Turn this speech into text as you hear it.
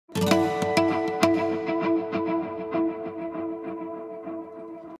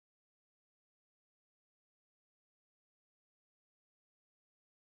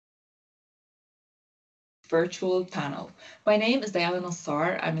virtual panel. My name is Diana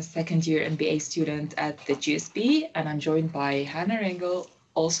Nassar. I'm a second-year MBA student at the GSB, and I'm joined by Hannah Ringel,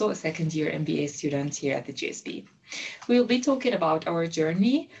 also a second-year MBA student here at the GSB. We'll be talking about our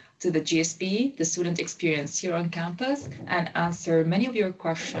journey to the GSB, the student experience here on campus, and answer many of your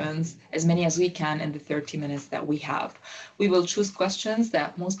questions, as many as we can in the 30 minutes that we have. We will choose questions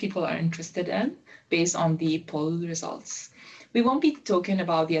that most people are interested in based on the poll results. We won't be talking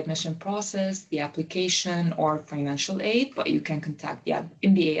about the admission process, the application, or financial aid, but you can contact the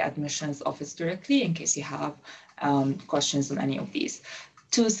MBA admissions office directly in case you have questions on any of these.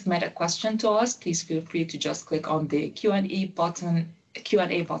 To submit a question to us, please feel free to just click on the Q&A button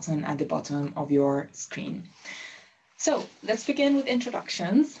at the bottom of your screen. So let's begin with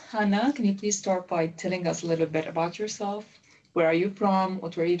introductions. Hannah, can you please start by telling us a little bit about yourself? Where are you from?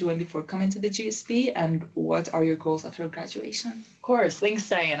 What were you doing before coming to the GSB? And what are your goals after graduation? Of course. Thanks,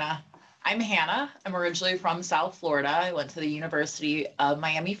 Diana. I'm Hannah. I'm originally from South Florida. I went to the University of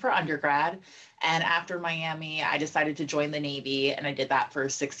Miami for undergrad. And after Miami, I decided to join the Navy. And I did that for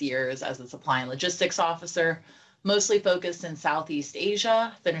 6 years as a supply and logistics officer, mostly focused in Southeast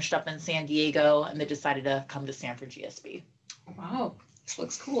Asia, finished up in San Diego, and then decided to come to Stanford GSB. Wow. This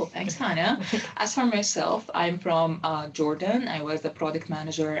looks cool. Thanks, Hannah. As for myself, I'm from Jordan. I was a product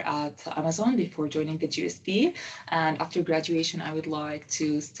manager at Amazon before joining the GSB. And after graduation, I would like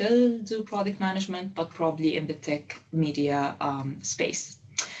to still do product management, but probably in the tech media space.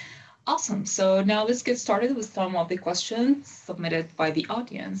 Awesome. So now let's get started with some of the questions submitted by the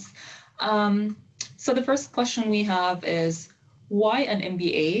audience. So the first question we have is, why an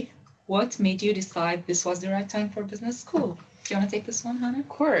MBA? What made you decide this was the right time for business school? Do you want to take this one, Hannah? Of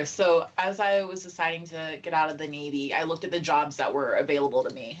course. So as I was deciding to get out of the Navy, I looked at the jobs that were available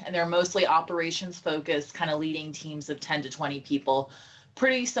to me, and they're mostly operations focused, kind of leading teams of 10 to 20 people,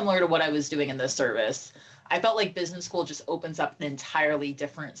 pretty similar to what I was doing in the service. I felt like business school just opens up an entirely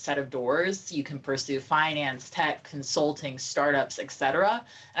different set of doors. You can pursue finance, tech, consulting, startups, etc.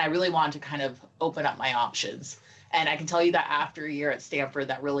 And I really wanted to kind of open up my options. And I can tell you that after a year at Stanford,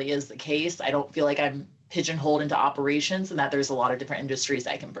 that really is the case. I don't feel like I'm pigeonholed into operations and that there's a lot of different industries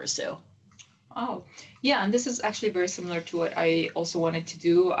I can pursue. Oh, yeah, and this is actually very similar to what I also wanted to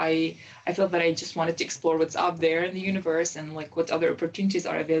do. I felt that I just wanted to explore what's out there in the universe and like what other opportunities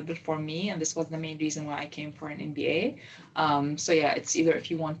are available for me. And this was the main reason why I came for an MBA. So yeah, it's either if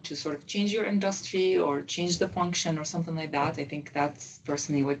you want to sort of change your industry or change the function or something like that. I think that's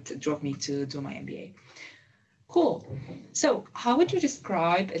personally what drove me to do my MBA. Cool. So how would you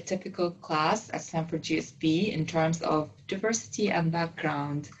describe a typical class at Stanford GSB in terms of diversity and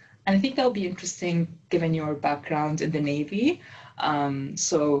background? And I think that'll be interesting given your background in the Navy.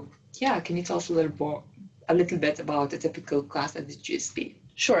 So yeah, can you tell us a little bit about a typical class at the GSB?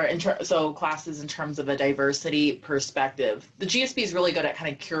 Sure. So classes in terms of a diversity perspective, the GSB is really good at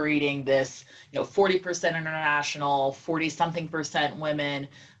kind of curating this, 40% international, 40-something% women,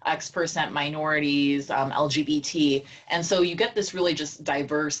 X% minorities, LGBT. And so you get this really just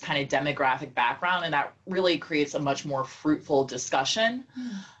diverse kind of demographic background, and that really creates a much more fruitful discussion.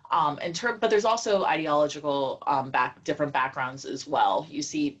 But there's also ideological different backgrounds as well. You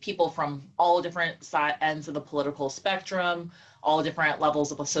see people from all different ends of the political spectrum, all different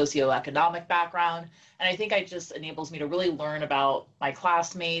levels of a socioeconomic background. And I think it just enables me to really learn about my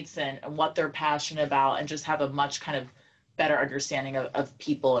classmates and what they're passionate about and just have a much kind of better understanding of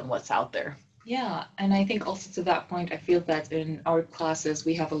people and what's out there. Yeah, and I think also to that point, I feel that in our classes,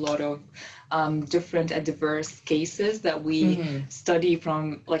 we have a lot of different and diverse cases that we study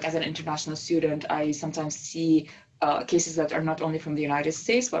from, like as an international student, I sometimes see cases that are not only from the United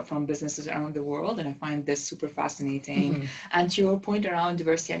States, but from businesses around the world. And I find this super fascinating. And to your point around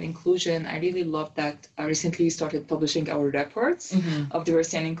diversity and inclusion, I really love that recently we started publishing our reports of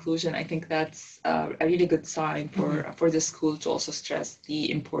diversity and inclusion. I think that's a really good sign for the school to also stress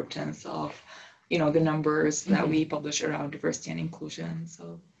the importance of, the numbers that we publish around diversity and inclusion.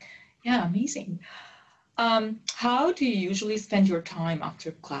 So yeah, amazing. How do you usually spend your time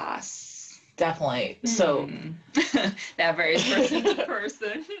after class? Definitely. So that varies person to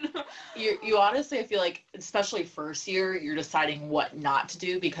person. You honestly, I feel like, especially first year, you're deciding what not to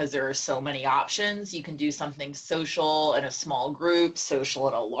do because there are so many options. You can do something social in a small group, social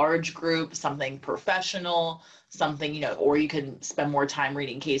in a large group, something professional, something, or you can spend more time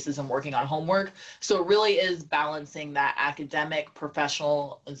reading cases and working on homework. So it really is balancing that academic,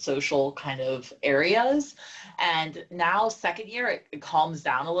 professional, and social kind of areas. And now second year, it calms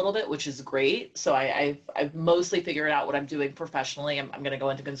down a little bit, which is great. So I've mostly figured out what I'm doing professionally. I'm going to go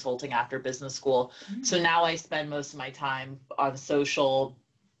into consulting after business school. So now I spend most of my time on social,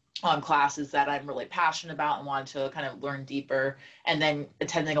 classes that I'm really passionate about and want to kind of learn deeper, and then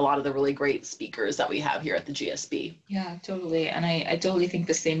attending a lot of the really great speakers that we have here at the GSB. Yeah, totally. And I totally think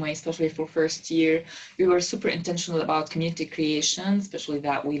the same way, especially for first year. We were super intentional about community creation, especially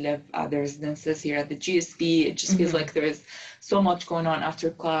that we live at the residences here at the GSB. It just feels like there is so much going on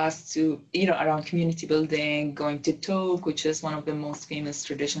after class to, around community building, going to talk, which is one of the most famous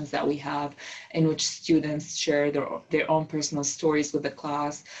traditions that we have, in which students share their own personal stories with the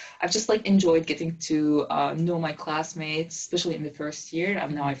class. I've just enjoyed getting to know my classmates, especially in the first year.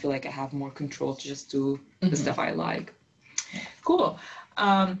 And now I feel like I have more control to just do the stuff I like. Cool.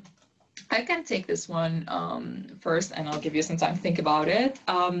 I can take this one first, and I'll give you some time to think about it.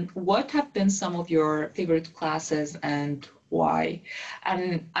 What have been some of your favorite classes and why?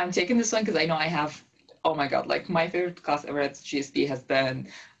 And I'm taking this one because I know I have, oh my God, my favorite class ever at GSB has been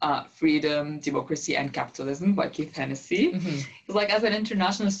Freedom, Democracy, and Capitalism by Keith Hennessy. As an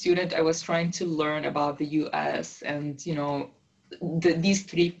international student, I was trying to learn about the US and, these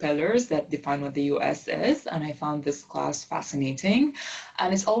three pillars that define what the US is, and I found this class fascinating.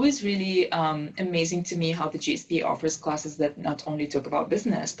 And it's always really amazing to me how the GSB offers classes that not only talk about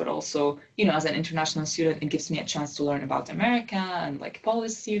business, but also, as an international student, it gives me a chance to learn about America and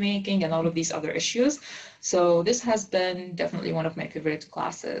policy making and all of these other issues. So this has been definitely one of my favorite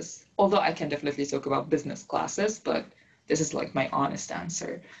classes, although I can definitely talk about business classes, but this is my honest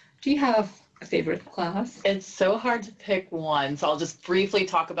answer. Do you have a favorite class? It's so hard to pick one, so I'll just briefly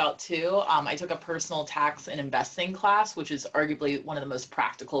talk about two. I took a personal tax and investing class, which is arguably one of the most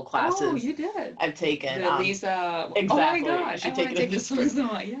practical classes. Oh, you did. I've taken. The Lisa. Exactly. Oh my gosh, I want to take this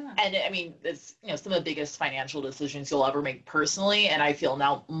one. Yeah. And I mean, it's some of the biggest financial decisions you'll ever make personally, and I feel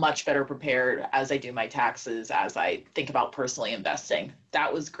now much better prepared as I do my taxes, as I think about personally investing.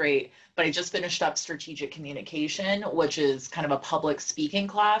 That was great. But I just finished up strategic communication, which is kind of a public speaking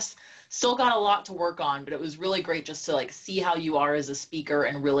class. Still got a lot to work on, but it was really great just to see how you are as a speaker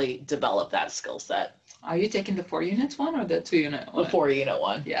and really develop that skill set. Are you taking the 4-unit one or the 2-unit one? The 4-unit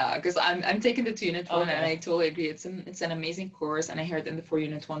one. Yeah, because I'm taking the 2-unit one, and I totally agree. It's an amazing course, and I heard in the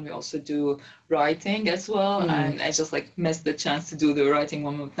 4-unit one we also do writing as well, and I just missed the chance to do the writing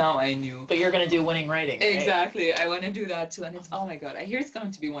one, but now I knew. But you're going to do winning writing, right? Exactly. I want to do that too, and it's, oh my God, I hear it's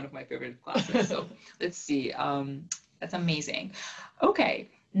going to be one of my favorite classes. So let's see. That's amazing. Okay.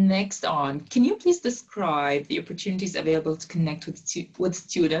 Next on, can you please describe the opportunities available to connect with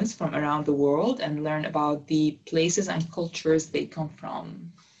students from around the world and learn about the places and cultures they come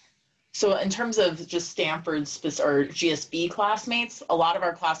from? So in terms of just Stanford's or GSB classmates, a lot of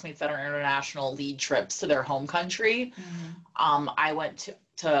our classmates that are international lead trips to their home country. I went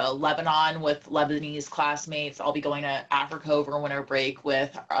to Lebanon with Lebanese classmates. I'll be going to Africa over winter break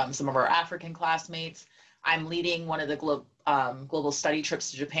with some of our African classmates. I'm leading one of the global study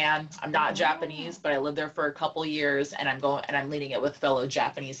trips to Japan. I'm not Japanese, but I lived there for a couple years, and I'm leading it with fellow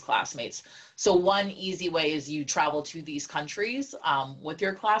Japanese classmates. So one easy way is you travel to these countries with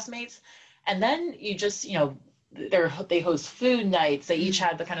your classmates, and then you just, they host food nights. They each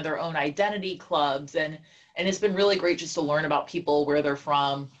have their own identity clubs, and it's been really great just to learn about people, where they're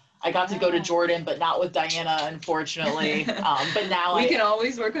from. I got to go to Jordan, but not with Diana, unfortunately. But now we can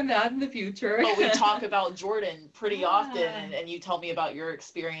always work on that in the future. But we talk about Jordan pretty often, and you tell me about your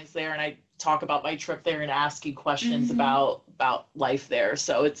experience there, and I talk about my trip there and ask you questions about life there.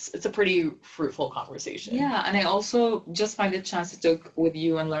 So it's a pretty fruitful conversation. Yeah, and I also just find the chance to talk with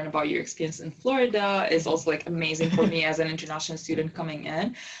you and learn about your experience in Florida is also amazing for me as an international student coming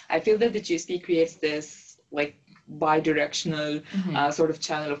in. I feel that the GSB creates this bi-directional sort of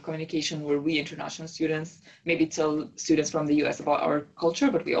channel of communication where we international students maybe tell students from the US about our culture,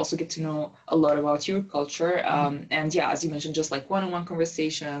 but we also get to know a lot about your culture. And yeah, as you mentioned, just one-on-one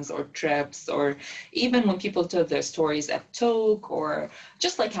conversations or trips, or even when people tell their stories at talk, or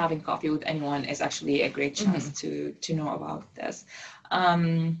just having coffee with anyone is actually a great chance to know about this.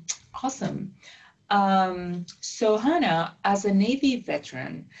 Awesome. So Hannah, as a Navy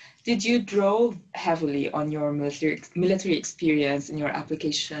veteran, did you draw heavily on your military experience in your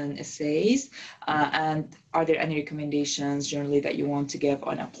application essays? And are there any recommendations generally that you want to give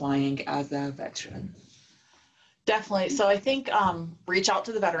on applying as a veteran? Definitely. So I think reach out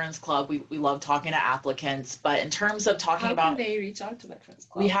to the Veterans Club. We love talking to applicants, but in terms of talking How about— can they reach out to Veterans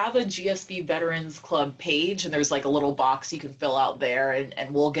Club? We have a GSB Veterans Club page, and there's a little box you can fill out there,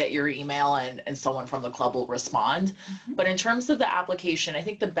 and we'll get your email, and someone from the club will respond. But in terms of the application, I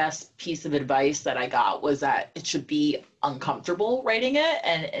think the best piece of advice that I got was that it should be uncomfortable writing it,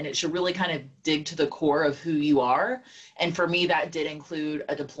 and it should really kind of dig to the core of who you are. And for me, that did include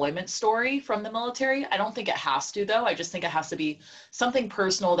a deployment story from the military. I don't think it has to, though. I just think it has to be something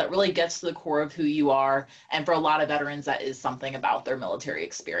personal that really gets to the core of who you are. And for a lot of veterans, that is something about their military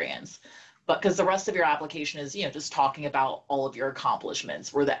experience. But because the rest of your application is, just talking about all of your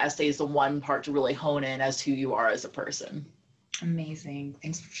accomplishments, where the essay is the one part to really hone in as who you are as a person. Amazing.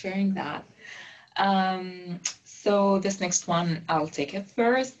 Thanks for sharing that. So this next one, I'll take it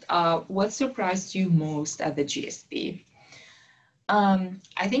first. What surprised you most at the GSB?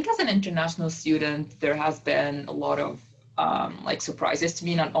 I think as an international student, there has been a lot of surprises to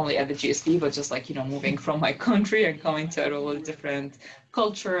me, not only at the GSB, but just moving from my country and coming to a totally different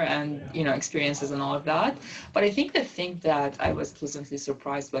culture and, experiences and all of that. But I think the thing that I was pleasantly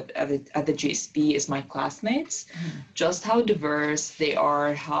surprised with at the GSB is my classmates, just how diverse they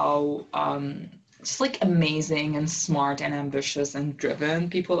are, how just amazing and smart and ambitious and driven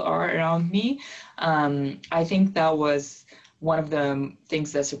people are around me. I think that was one of the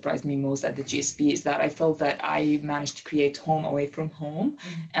things that surprised me most at the GSB, is that I felt that I managed to create home away from home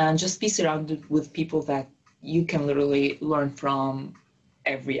and just be surrounded with people that you can literally learn from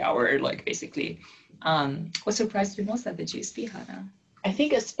every hour, basically. What surprised you most at the GSB, Hannah? I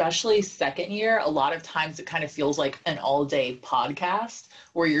think especially second year, a lot of times it kind of feels like an all-day podcast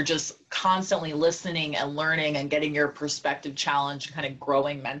where you're just constantly listening and learning and getting your perspective challenged and kind of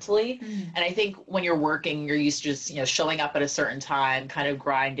growing mentally. And I think when you're working, you're used to just, showing up at a certain time, kind of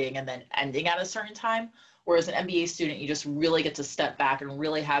grinding and then ending at a certain time. Whereas an MBA student, you just really get to step back and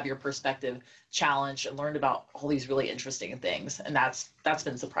really have your perspective challenged and learned about all these really interesting things. And that's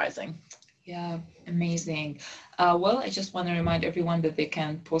been surprising. Yeah, amazing. Well, I just want to remind everyone that they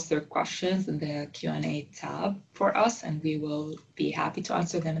can post their questions in the Q&A tab for us, and we will be happy to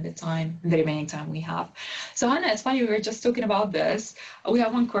answer them in the remaining time we have. So Hannah, it's funny, we were just talking about this. We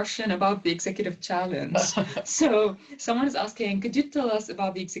have one question about the Executive Challenge. So someone is asking, could you tell us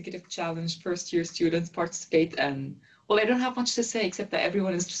about the Executive Challenge first-year students participate in? Well, I don't have much to say except that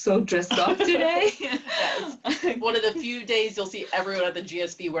everyone is so dressed up today. Yes. One of the few days you'll see everyone at the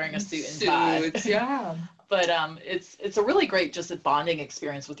GSB wearing a suit and tie. Yeah. But it's a really great just a bonding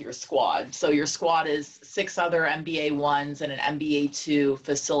experience with your squad. So your squad is 6 other MBA 1s and an MBA 2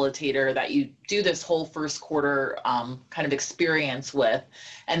 facilitator that you do this whole first quarter kind of experience with.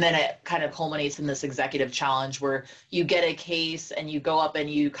 And then it kind of culminates in this executive challenge where you get a case and you go up and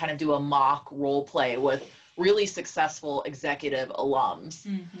you kind of do a mock role play with really successful executive alums.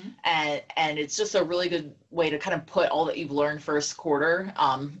 And it's just a really good way to kind of put all that you've learned first quarter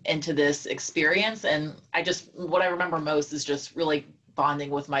into this experience. And what I remember most is just really bonding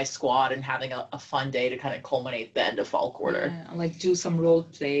with my squad and having a fun day to kind of culminate the end of fall quarter. Yeah, do some role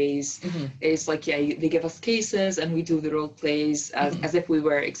plays. It's they give us cases and we do the role plays as if we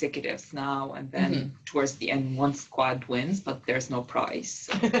were executives now, and then towards the end one squad wins, but there's no prize.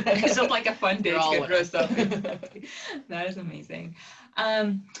 So it's just a fun day to get dressed up. That is amazing.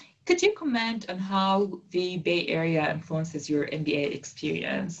 Could you comment on how the Bay Area influences your MBA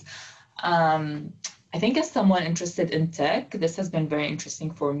experience? I think as someone interested in tech, this has been very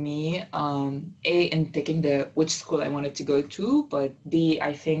interesting for me, in picking which school I wanted to go to, but B,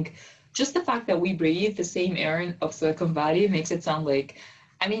 I think just the fact that we breathe the same air of Silicon Valley makes it sound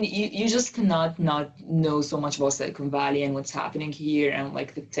you just cannot not know so much about Silicon Valley and what's happening here and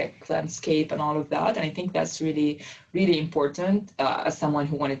the tech landscape and all of that. And I think that's really, really important as someone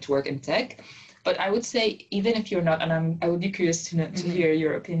who wanted to work in tech. But I would say, even if you're not, and I would be curious to hear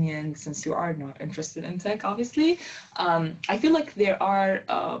your opinion since you are not interested in tech, obviously. I feel like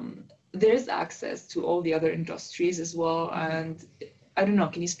there's access to all the other industries as well. And I don't know,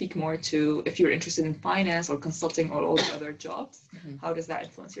 can you speak more to if you're interested in finance or consulting or all the other jobs? How does that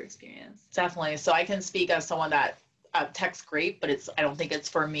influence your experience? Definitely. So I can speak as someone that tech's great, but I don't think it's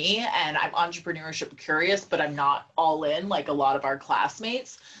for me. And I'm entrepreneurship curious, but I'm not all in like a lot of our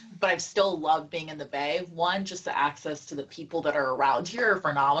classmates. But I've still loved being in the Bay. One, just the access to the people that are around here are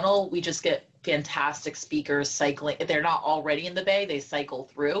phenomenal. We just get fantastic speakers cycling. If they're not already in the Bay, they cycle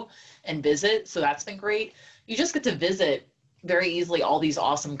through and visit. So that's been great. You just get to visit very easily all these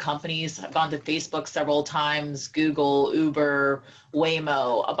awesome companies. I've gone to Facebook several times, Google, Uber,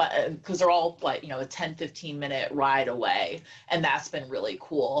 Waymo, because they're all like, a 10, 15 minute ride away. And that's been really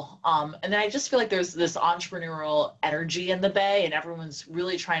cool. And then I just feel like there's this entrepreneurial energy in the Bay and everyone's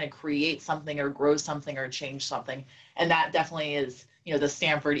really trying to create something or grow something or change something. And that definitely is, the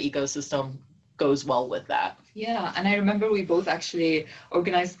Stanford ecosystem goes well with that. Yeah, and I remember we both actually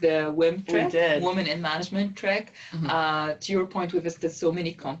organized the WIM trek, We did. Women in Management trek. To your point, we visited so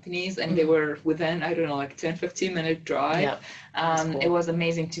many companies and they were within, I don't know, like 10, 15-minute drive. Yep. Cool. It was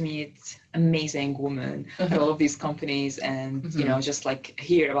amazing to meet amazing women at all of these companies and, you know, just like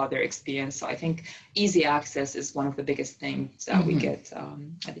hear about their experience. So I think easy access is one of the biggest things that we get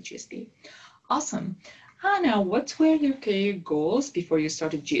at the GSB. Awesome. Hannah, what were your career goals before you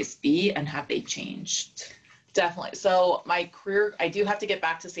started GSB and have they changed? Definitely. So my career, I do have to get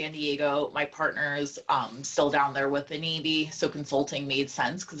back to San Diego. My partner's still down there with the Navy, so consulting made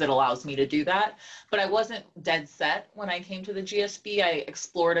sense because it allows me to do that. But I wasn't dead set when I came to the GSB. I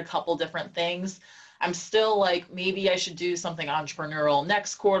explored a couple different things. I'm still like, maybe I should do something entrepreneurial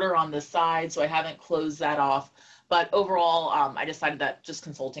next quarter on the side, so I haven't closed that off. But overall, I decided that just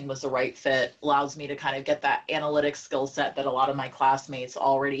consulting was the right fit, allows me to kind of get that analytics skill set that a lot of my classmates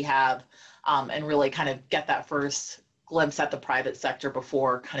already have. And really kind of get that first glimpse at the private sector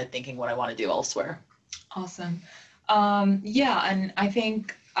before kind of thinking what I want to do elsewhere. Awesome. Yeah, and I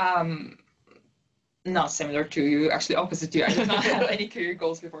think not similar to you, actually opposite to you. I did not have any career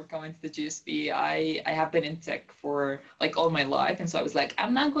goals before coming to the GSB. I have been in tech for like all my life, and so I was like,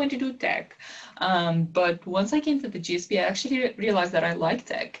 I'm not going to do tech. But once I came to the GSB, I actually realized that I like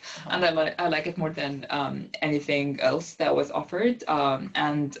tech, and I like it more than anything else that was offered.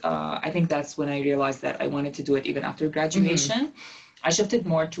 I think that's when I realized that I wanted to do it even after graduation. I shifted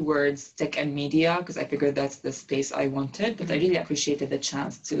more towards tech and media because I figured that's the space I wanted, but I really appreciated the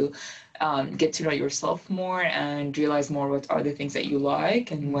chance to get to know yourself more and realize more what are the things that you like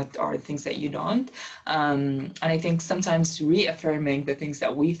and what are the things that you don't. And I think sometimes reaffirming the things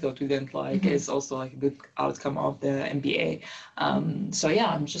that we thought we didn't like is also like a good outcome of the MBA. So yeah,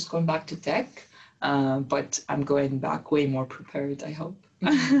 I'm just going back to tech, but I'm going back way more prepared, I hope.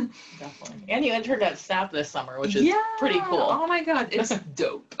 Definitely. And you interned at Snap this summer, which is pretty cool. Oh my God, it's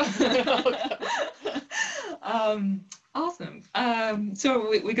dope. Awesome. So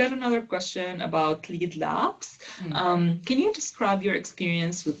we got another question about lead labs. Can you describe your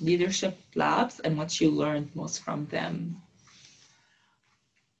experience with leadership labs and what you learned most from them?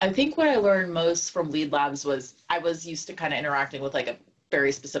 I think what I learned most from lead labs was I was used to kind of interacting with like a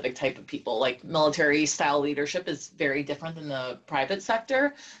very specific type of people. Like military style leadership is very different than the private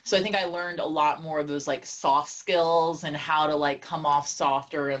sector. So I think I learned a lot more of those like soft skills and how to like come off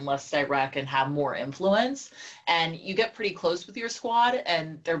softer and less direct and have more influence. And you get pretty close with your squad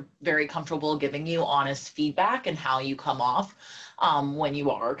and they're very comfortable giving you honest feedback and how you come off when you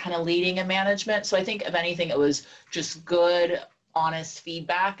are kind of leading in management. So I think if anything, it was just good, honest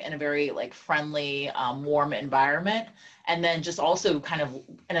feedback and a very like friendly, warm environment. And then just also kind of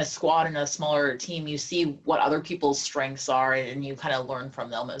in a squad, in a smaller team, you see what other people's strengths are and you kind of learn from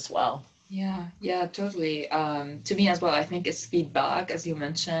them as well. Yeah, totally. To me as well, I think it's feedback, as you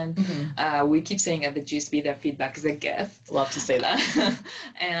mentioned. We keep saying at the GSB that feedback is a gift. Love to say that.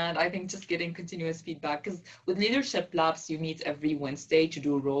 And I think just getting continuous feedback, because with leadership labs, you meet every Wednesday to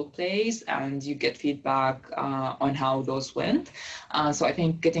do role plays and you get feedback on how those went. So I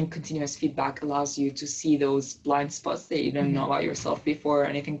think getting continuous feedback allows you to see those blind spots that you didn't know about yourself before.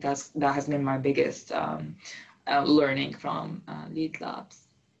 And I think that has been my biggest learning from lead labs.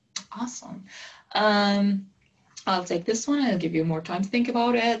 Awesome. I'll take this one. I'll give you more time to think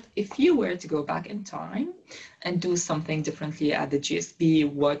about it. If you were to go back in time and do something differently at the GSB,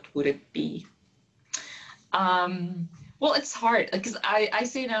 what would it be? Well, it's hard because I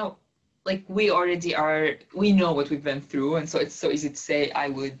say now, like we know what we've been through. And so it's so easy to say I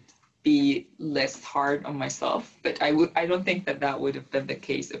would be less hard on myself, but I don't think that would have been the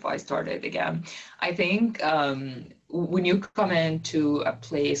case if I started again. I think when you come into a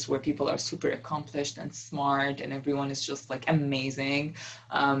place where people are super accomplished and smart and everyone is just like amazing,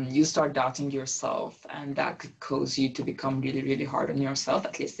 you start doubting yourself and that could cause you to become really, really hard on yourself,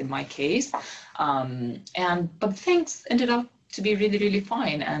 at least in my case. But things ended up to be really, really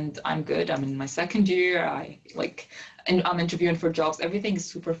fine and I'm good. I'm in my second year. And I'm interviewing for jobs. Everything is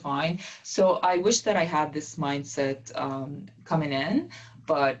super fine. So I wish that I had this mindset coming in,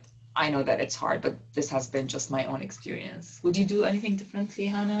 but I know that it's hard, but this has been just my own experience. Would you do anything differently,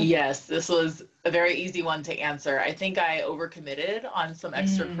 Hannah? Yes, this was a very easy one to answer. I think I overcommitted on some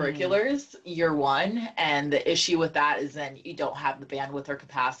extracurriculars year one. And the issue with that is then you don't have the bandwidth or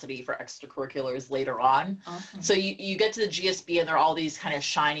capacity for extracurriculars later on. Awesome. So you get to the GSB and there are all these kind of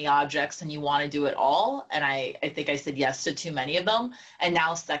shiny objects and you want to do it all. And I think I said yes to too many of them. And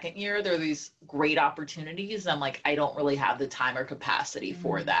now second year, there are these great opportunities. And I'm like, I don't really have the time or capacity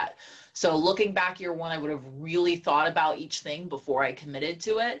for that. So looking back year one, I would have really thought about each thing before I committed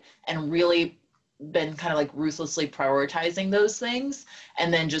to it and really been kind of like ruthlessly prioritizing those things,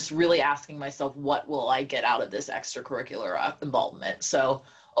 and then just really asking myself, what will I get out of this extracurricular involvement? So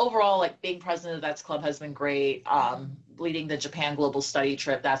overall, like being president of the Vets Club has been great. Leading the Japan Global Study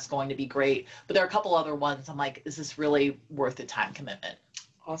trip, that's going to be great. But there are a couple other ones I'm like, is this really worth the time commitment?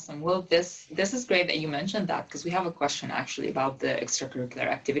 Awesome. Well, this is great that you mentioned that, because we have a question actually about the extracurricular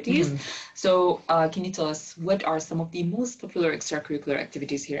activities. So can you tell us what are some of the most popular extracurricular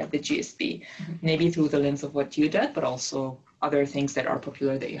activities here at the GSB? Maybe through the lens of what you did, but also other things that are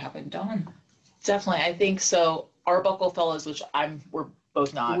popular that you haven't done. Definitely. I think so. Arbuckle Fellows, which we're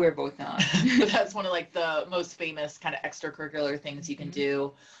both not. We're both not. But that's one of like the most famous kind of extracurricular things you can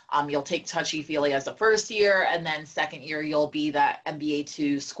do. You'll take touchy-feely as a first year, and then second year you'll be that MBA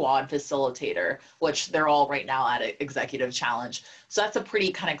 2 squad facilitator, which they're all right now at Executive Challenge. So that's a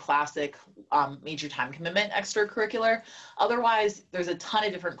pretty kind of classic major time commitment extracurricular. Otherwise, there's a ton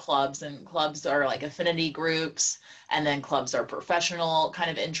of different clubs, and clubs are like affinity groups, and then clubs are professional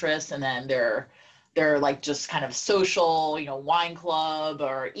kind of interests, and then they're like just kind of social, wine club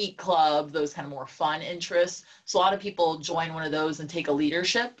or eat club, those kind of more fun interests. So a lot of people join one of those and take a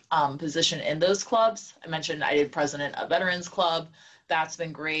leadership position in those clubs. I mentioned I did president of Veterans Club. That's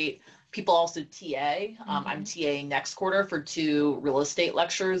been great. People also TA. I'm TAing next quarter for 2 real estate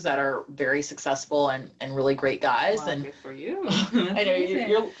lectures that are very successful and really great guys. Wow, and good for you. I know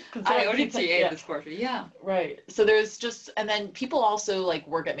you're I already TA this quarter. Yeah. Right. So there's just, and then people also like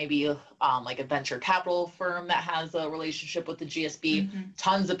work at maybe like a venture capital firm that has a relationship with the GSB.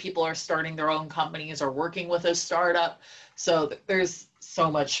 Tons of people are starting their own companies or working with a startup. So there's so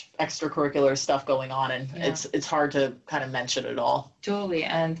much extracurricular stuff going on, and it's hard to kind of mention it all. Totally.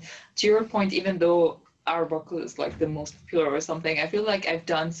 And to your point, even though our buckle is like the most popular or something, I feel like I've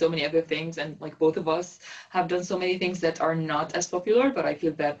done so many other things, and like both of us have done so many things that are not as popular, but I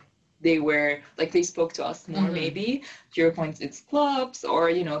feel that they spoke to us more. Maybe to your point, it's clubs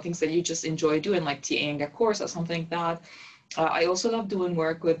or things that you just enjoy doing, like TAing a course or something like that. I also love doing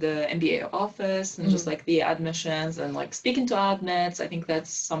work with the MBA office and just like the admissions and like speaking to admits. I think that's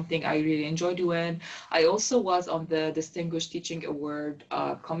something I really enjoy doing. I also was on the Distinguished Teaching Award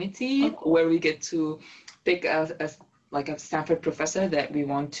committee, where we get to pick a Stanford professor that we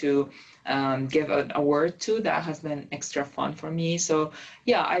want to give an award to. That has been extra fun for me. So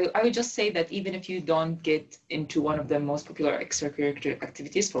yeah, I would just say that even if you don't get into one of the most popular extracurricular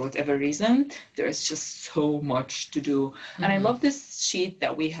activities for whatever reason, there is just so much to do. And I love this sheet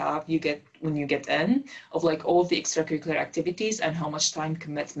that we have, you get when you get in, of like all the extracurricular activities and how much time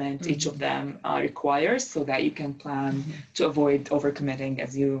commitment each of them requires, so that you can plan to avoid overcommitting,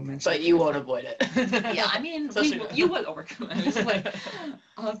 as you mentioned. But you won't avoid it. Yeah, I mean, you will overcommit. It's like,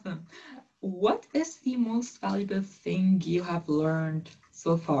 awesome. What is the most valuable thing you have learned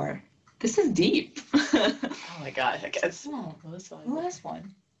so far? This is deep. Oh my God, I guess. Last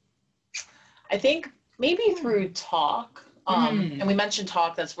one. I think maybe through talk. And we mentioned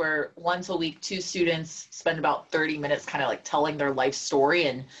talk, that's where once a week 2 students spend about 30 minutes kind of like telling their life story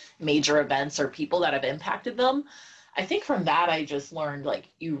and major events or people that have impacted them. I think from that, I just learned like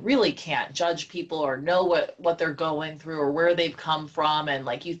you really can't judge people or know what they're going through or where they've come from. And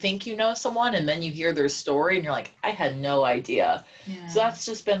like you think you know someone, and then you hear their story and you're like, I had no idea. Yeah. So that's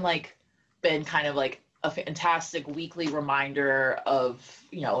just been kind of like a fantastic weekly reminder of,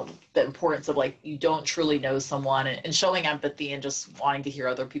 the importance of like, you don't truly know someone, and showing empathy and just wanting to hear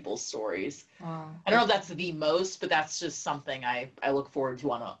other people's stories. Wow. I don't know if that's the most, but that's just something I look forward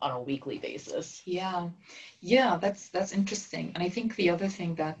to on a weekly basis. Yeah, that's interesting. And I think the other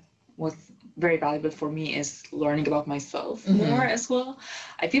thing that was very valuable for me is learning about myself more as well.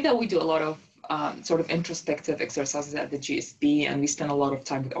 I feel that we do a lot of sort of introspective exercises at the GSB, and we spend a lot of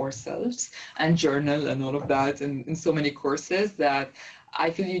time with ourselves and journal and all of that in so many courses that I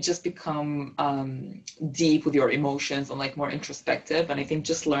feel you just become deep with your emotions and like more introspective. And I think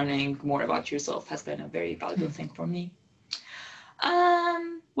just learning more about yourself has been a very valuable thing for me.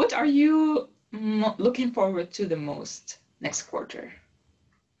 What are you looking forward to the most next quarter?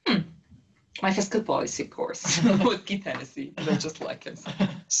 My fiscal policy course with Keith Hennessy. I just like him so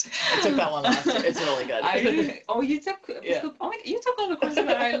much. I took that one last year. It's really good. You took you took all the courses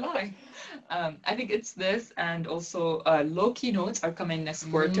that I like. I think it's this, and also low keynotes are coming next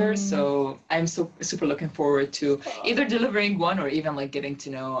quarter. So I'm super looking forward to either delivering one or even like getting to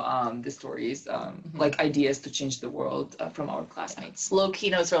know the stories, like ideas to change the world from our classmates. Low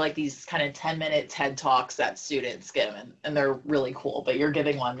keynotes are like these kind of 10-minute TED Talks that students give, and they're really cool. But you're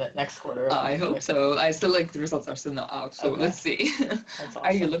giving one next quarter. I hope so. I still the results are still not out, so let's see. Awesome.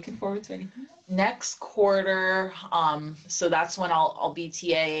 Are you looking forward to anything? Next quarter, so that's when I'll be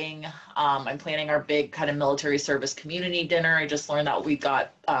TAing. I'm planning our big kind of military service community dinner. I just learned that we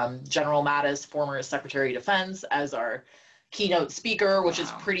got General Mattis, former Secretary of Defense, as our keynote speaker, which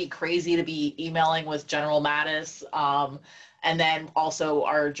is pretty crazy to be emailing with General Mattis. And then also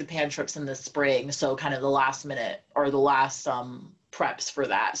our Japan trips in the spring, so kind of the last minute or the last preps for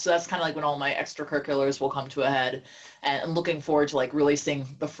that. So that's kind of like when all my extracurriculars will come to a head, and I'm looking forward to like really seeing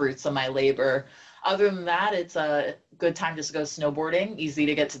the fruits of my labor. Other than that, it's a good time just to go snowboarding, easy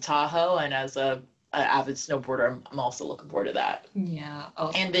to get to Tahoe, and as an avid snowboarder, I'm also looking forward to that. Yeah.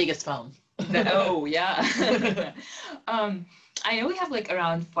 Awesome. And Vegas phone. Oh, yeah. I know we have like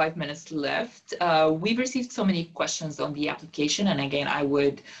around 5 minutes left. We've received so many questions on the application, and again, I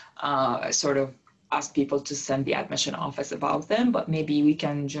would sort of ask people to send the admission office about them, but maybe we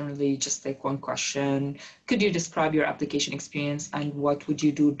can generally just take one question. Could you describe your application experience and what would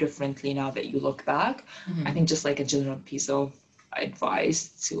you do differently now that you look back? Mm-hmm. I think just like a general piece of advice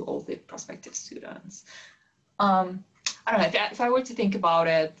to all the prospective students. I don't know, if I were to think about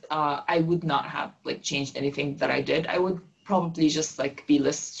it, I would not have like changed anything that I did. I would probably just like be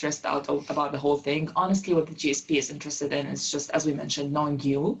less stressed out about the whole thing. Honestly, what the GSB is interested in is just, as we mentioned, knowing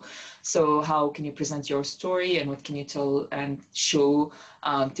you. So how can you present your story and what can you tell and show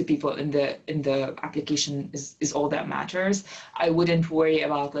to people in the application is all that matters. I wouldn't worry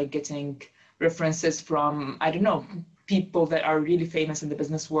about like getting references from, I don't know, people that are really famous in the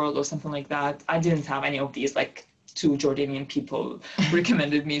business world or something like that. I didn't have any of these, like 2 Jordanian people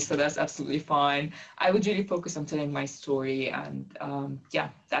recommended me, so that's absolutely fine. I would really focus on telling my story, and yeah,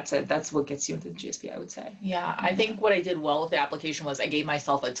 that's it. That's what gets you into the GSB, I would say. Yeah, I think what I did well with the application was I gave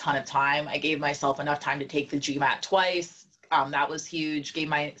myself a ton of time. I gave myself enough time to take the GMAT twice. That was huge. Gave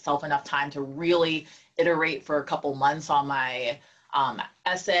myself enough time to really iterate for a couple months on my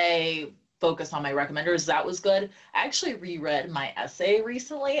essay, focus on my recommenders. That was good. I actually reread my essay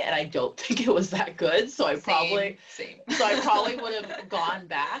recently, and I don't think it was that good. So I probably would have gone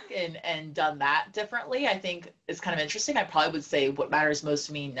back and done that differently. I think it's kind of interesting. I probably would say what matters most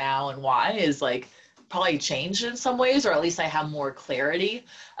to me now and why is like probably changed in some ways, or at least I have more clarity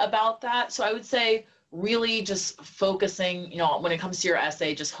about that. So I would say really just focusing, when it comes to your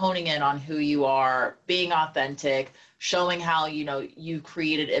essay, just honing in on who you are, being authentic, showing how, you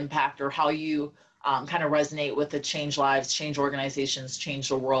created impact, or how you kind of resonate with the change lives, change organizations, change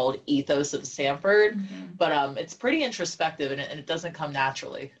the world ethos of Stanford. Mm-hmm. But it's pretty introspective, and it doesn't come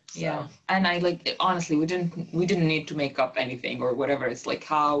naturally. So. Yeah, and I like, honestly, we didn't need to make up anything or whatever. It's like,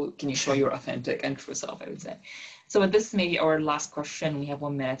 how can you show your authentic and true self, I would say. So with this, maybe our last question. We have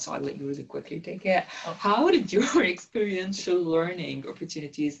 1 minute, so I'll let you really quickly take it. Okay. How did your experiential learning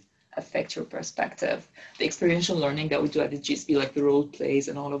opportunities affect your perspective? The experiential learning that we do at the GSB, like the role plays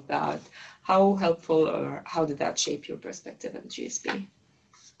and all of that, how helpful, or how did that shape your perspective at the GSB?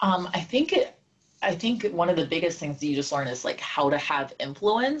 I think one of the biggest things that you just learn is like how to have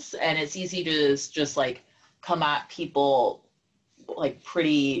influence, and it's easy to just like come at people like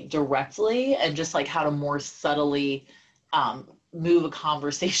pretty directly, and just like how to more subtly move a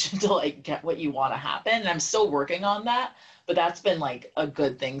conversation to like get what you want to happen. And I'm still working on that, but that's been like a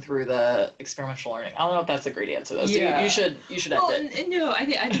good thing through the experiential learning. I don't know if that's a great answer though. So yeah. you should end it. No, I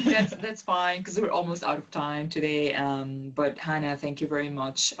think that's fine, because we're almost out of time today. But Hannah, thank you very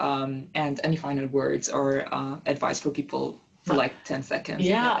much. And any final words or advice for people for like 10 seconds?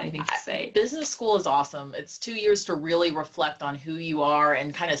 Yeah, anything to say? Business school is awesome. It's 2 years to really reflect on who you are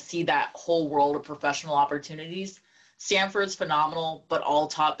and kind of see that whole world of professional opportunities. Stanford's phenomenal, but all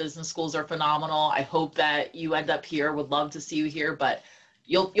top business schools are phenomenal. I hope that you end up here. Would love to see you here, but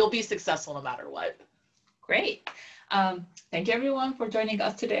you'll be successful no matter what. Great. Thank you everyone for joining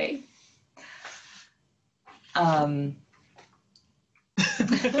us today.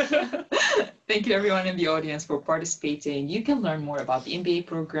 Thank you everyone in the audience for participating. You can learn more about the MBA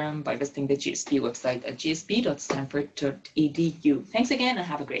program by visiting the GSB website at gsb.stanford.edu. Thanks again and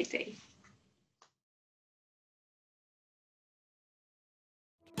have a great day.